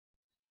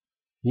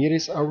Here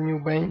is our new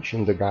bench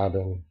in the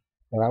garden,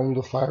 around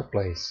the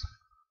fireplace.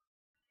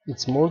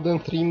 It's more than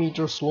 3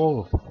 meters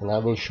long, and I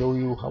will show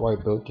you how I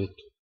built it.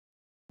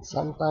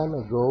 Some time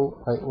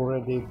ago I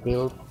already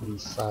built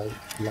these side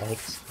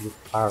legs with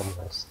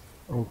armrests,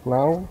 and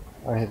now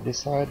I have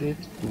decided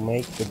to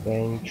make the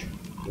bench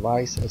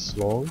twice as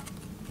long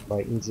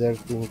by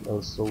inserting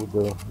also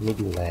the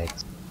middle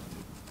legs.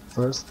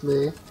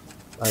 Firstly,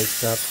 I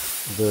cut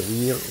the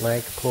rear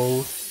leg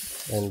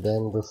post and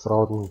then the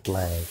front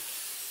leg.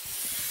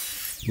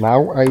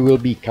 Now I will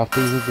be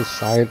cutting the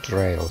side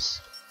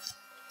rails.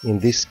 In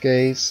this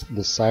case,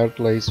 the side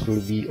rails will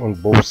be on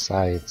both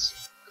sides,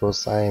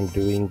 because I am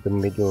doing the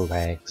middle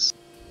legs.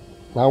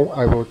 Now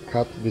I will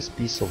cut this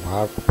piece of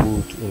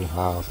hardwood in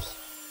halves.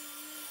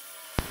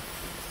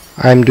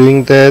 I am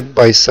doing that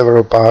by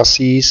several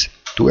passes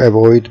to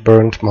avoid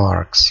burnt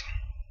marks.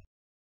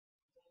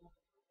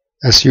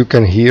 As you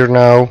can hear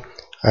now,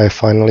 I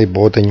finally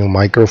bought a new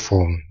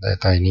microphone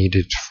that I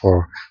needed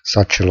for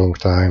such a long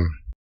time.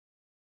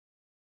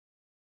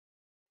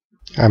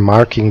 I'm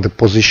marking the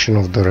position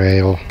of the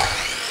rail.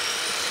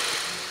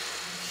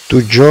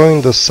 To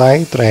join the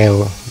side rail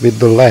with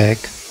the leg,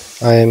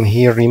 I am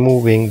here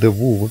removing the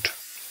wood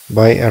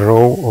by a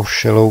row of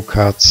shallow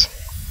cuts.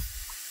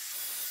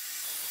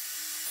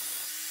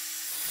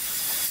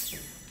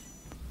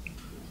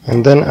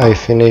 And then I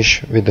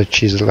finish with a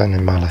chisel and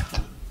a mallet.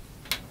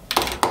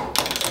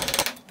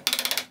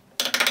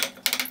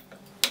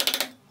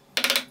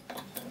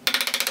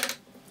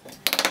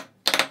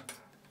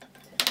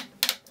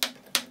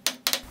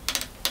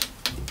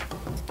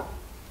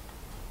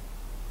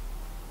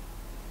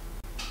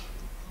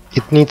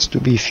 It needs to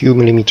be a few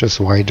millimeters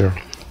wider.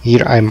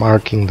 Here I am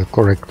marking the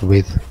correct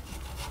width.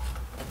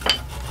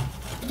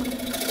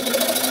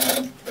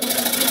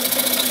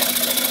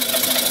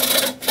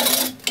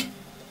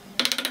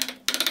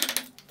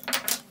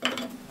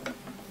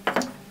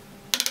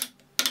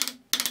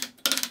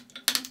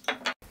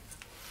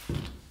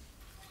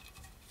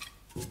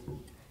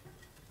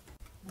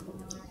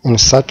 And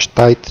such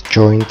tight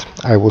joint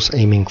I was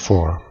aiming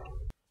for.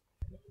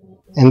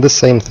 And the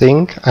same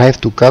thing I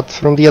have to cut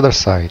from the other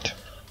side.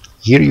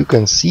 Here you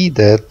can see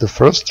that the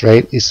first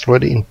rail is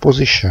already in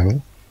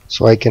position,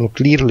 so I can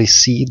clearly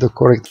see the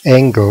correct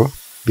angle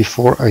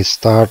before I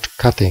start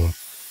cutting.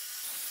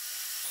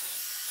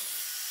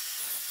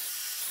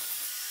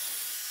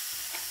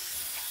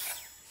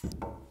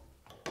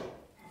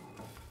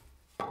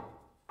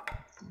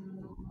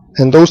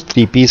 And those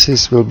three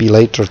pieces will be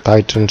later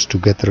tightened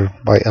together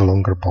by a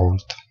longer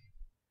bolt.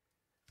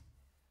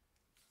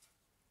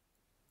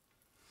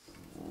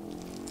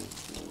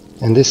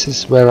 And this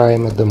is where I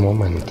am at the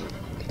moment.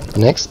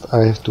 Next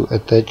I have to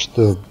attach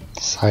the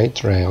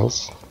side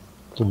rails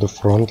to the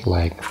front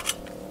leg.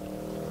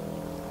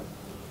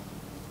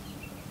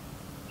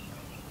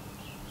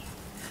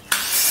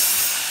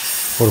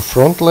 For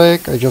front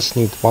leg I just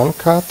need one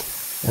cut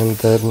and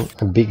then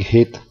a big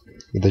hit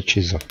with the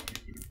chisel.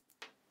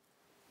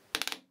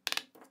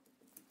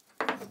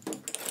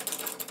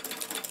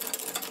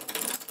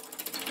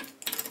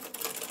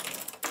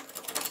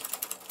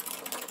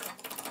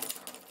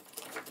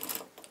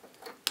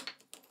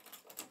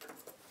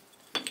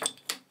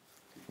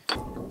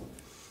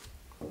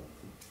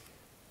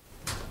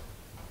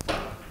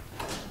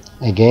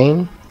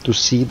 Again, to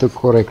see the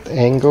correct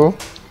angle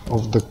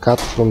of the cut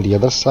from the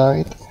other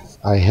side,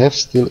 I have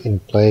still in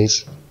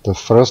place the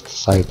first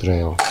side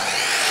rail.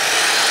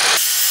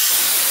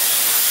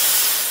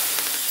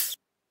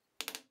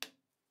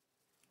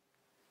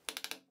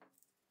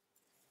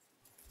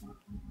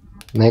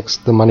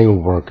 Next, the manual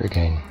work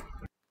again.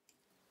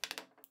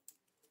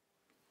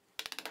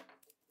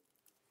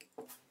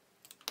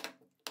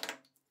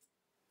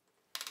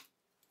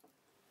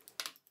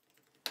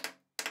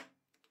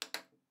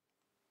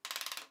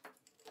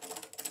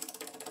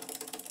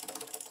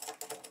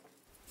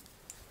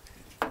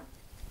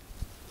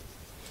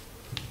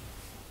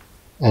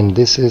 And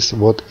this is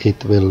what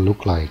it will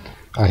look like.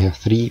 I have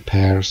 3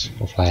 pairs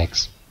of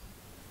legs.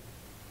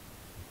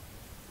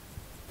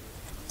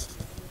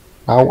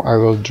 Now I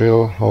will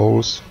drill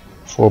holes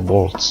for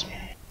bolts.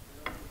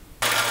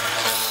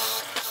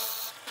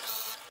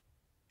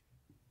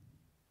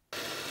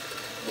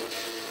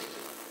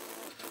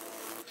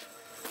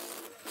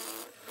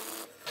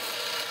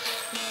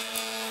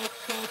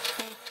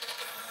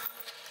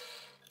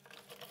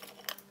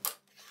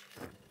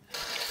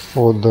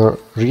 For the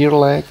rear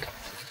leg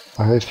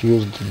I have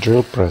used the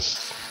drill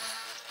press.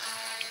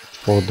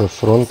 For the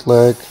front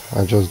leg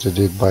I just did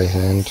it by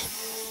hand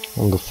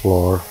on the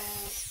floor.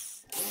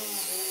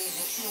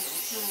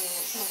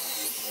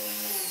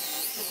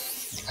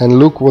 And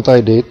look what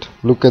I did.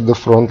 Look at the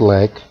front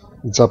leg.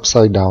 It's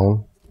upside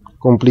down,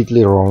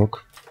 completely wrong.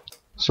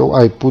 So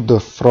I put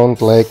the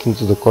front leg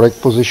into the correct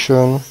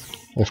position.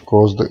 Of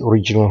course the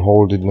original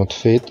hole did not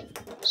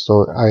fit,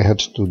 so I had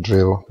to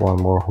drill one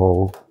more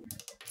hole.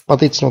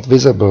 But it's not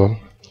visible,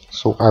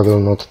 so I will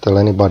not tell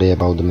anybody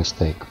about the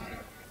mistake.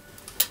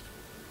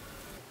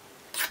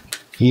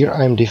 Here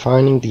I am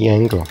defining the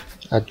angle.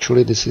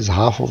 Actually, this is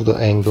half of the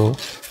angle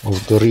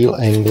of the real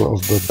angle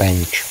of the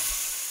bench.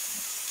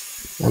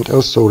 And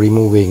also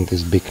removing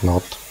this big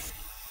knot.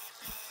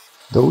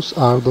 Those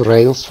are the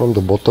rails from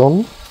the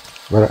bottom,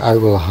 where I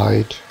will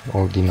hide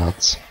all the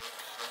nuts.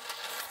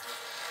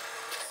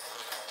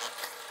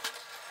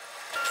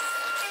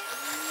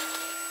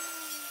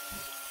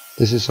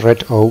 This is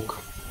red oak.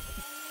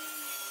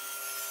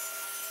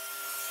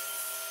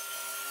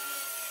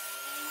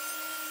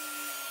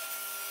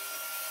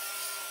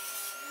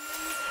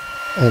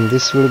 And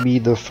this will be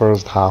the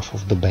first half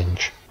of the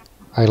bench.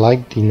 I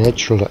like the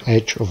natural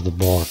edge of the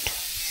board.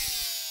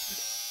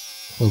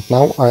 And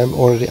now I am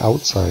already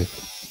outside,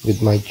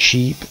 with my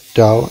cheap,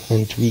 dull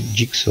and weak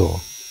jigsaw,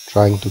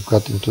 trying to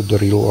cut into the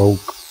real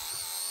oak.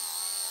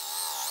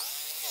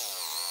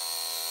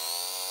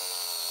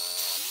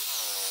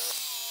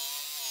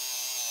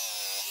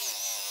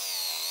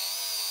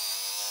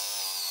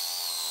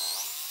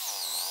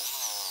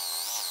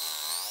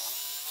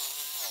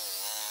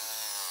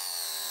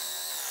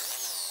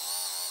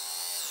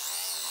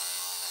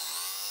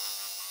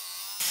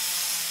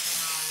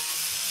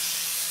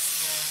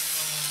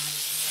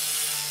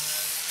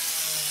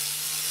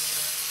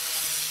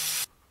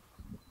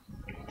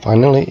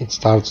 Finally, it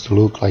starts to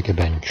look like a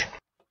bench.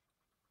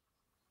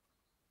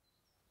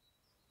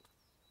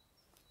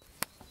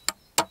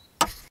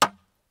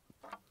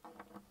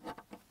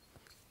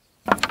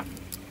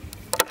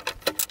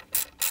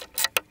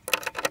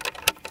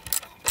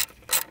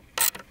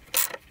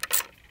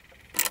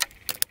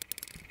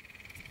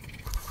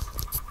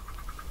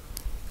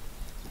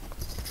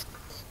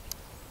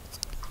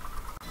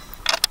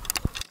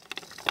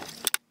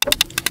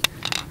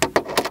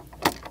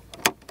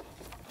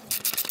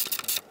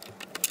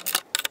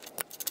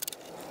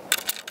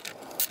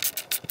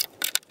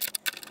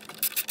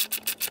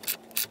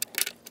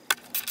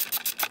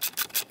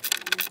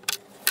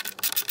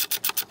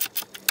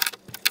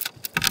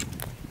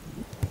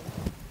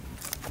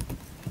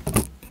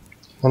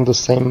 And the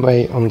same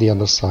way on the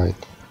other side,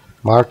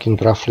 marking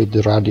roughly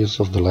the radius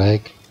of the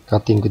leg,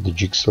 cutting with the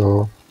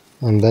jigsaw,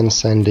 and then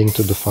sanding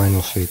to the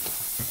final fit.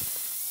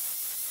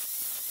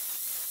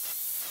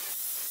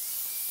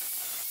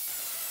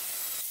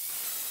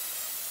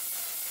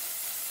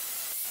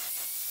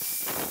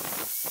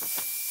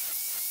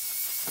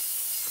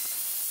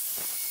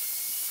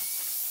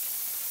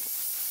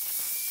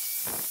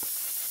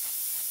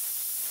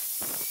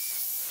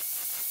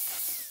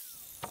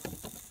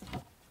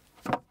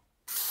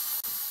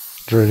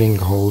 Drilling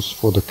holes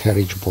for the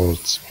carriage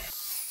bolts.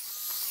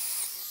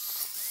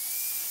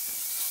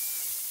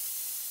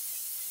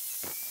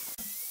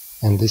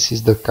 And this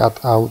is the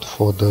cutout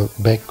for the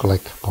back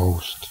leg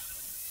post.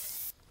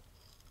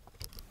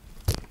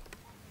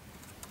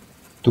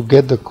 To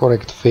get the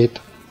correct fit,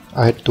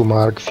 I had to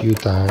mark few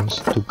times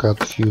to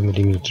cut few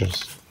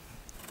millimeters.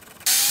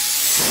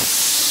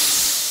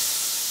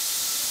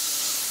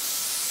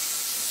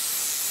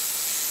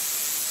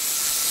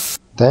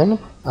 Then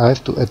I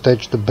have to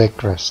attach the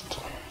backrest.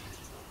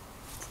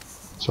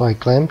 So I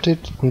clamped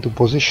it into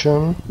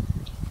position,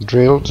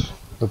 drilled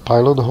the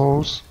pilot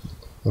holes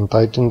and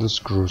tightened the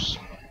screws.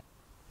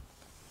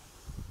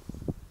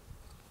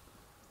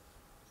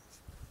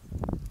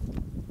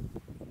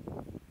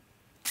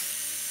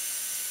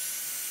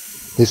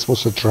 This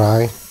was a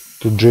try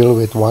to drill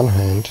with one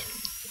hand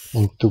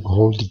and to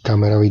hold the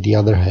camera with the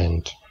other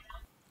hand.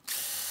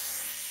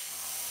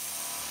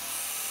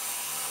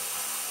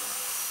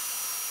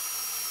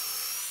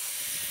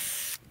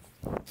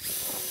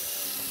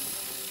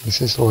 This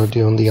is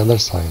already on the other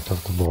side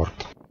of the board.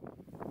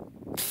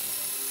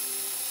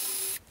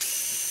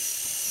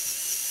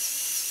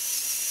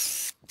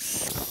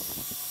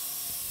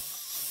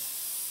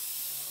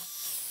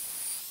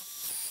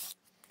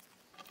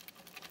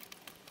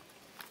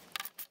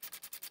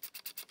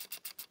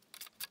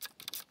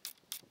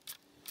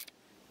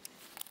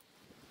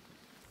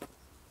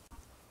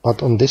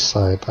 But on this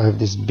side I have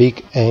this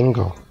big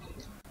angle,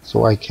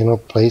 so I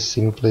cannot place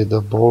simply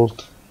the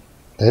bolt.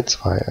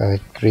 That's why I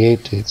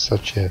created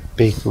such a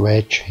big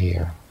wedge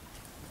here.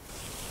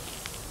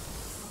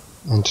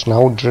 And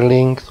now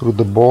drilling through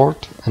the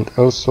board and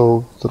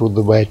also through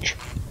the wedge.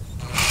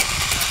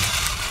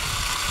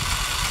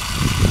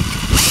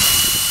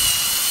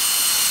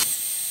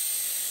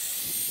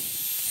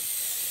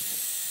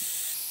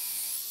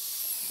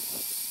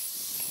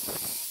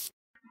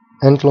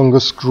 And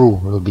longer screw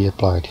will be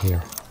applied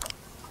here.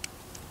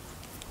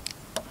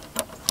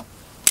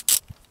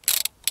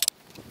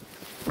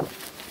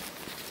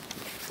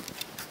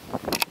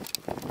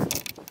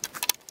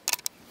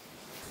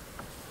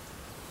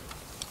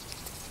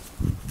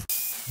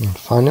 And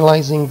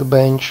finalizing the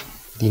bench,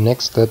 the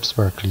next steps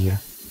were clear.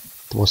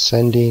 It was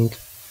sanding,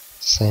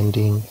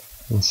 sanding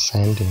and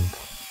sanding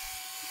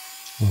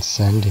and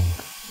sanding.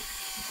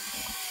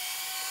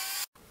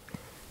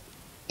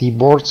 The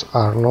boards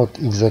are not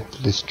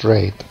exactly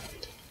straight,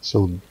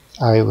 so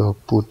I will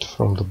put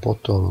from the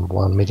bottom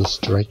one middle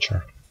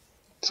stretcher.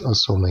 It's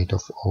also made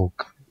of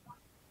oak.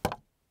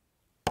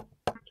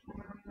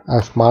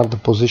 I've marked the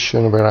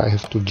position where I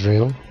have to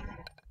drill.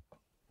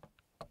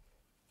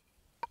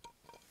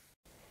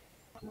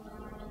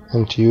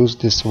 and to use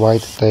this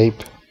white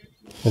tape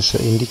as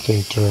an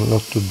indicator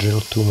not to drill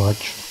too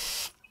much.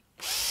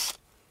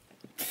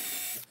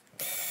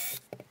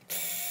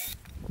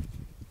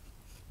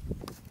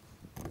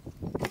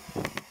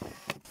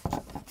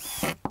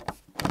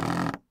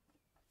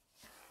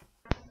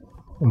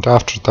 And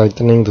after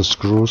tightening the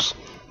screws,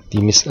 the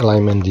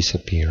misalignment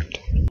disappeared.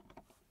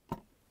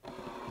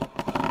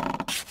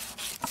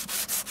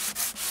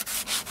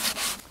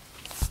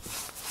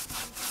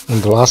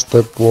 And the last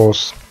step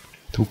was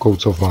 2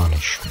 coats of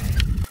varnish.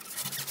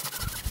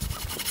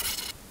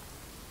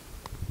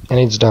 And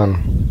it's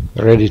done,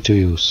 ready to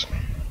use.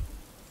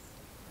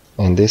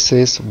 And this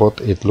is what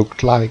it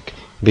looked like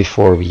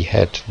before we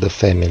had the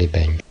family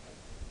bench.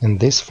 And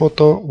this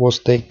photo was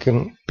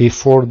taken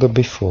before the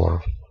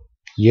before,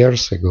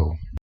 years ago.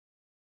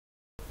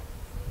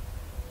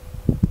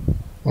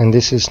 And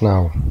this is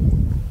now.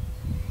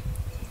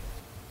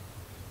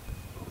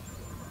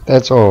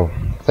 That's all.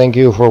 Thank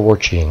you for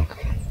watching.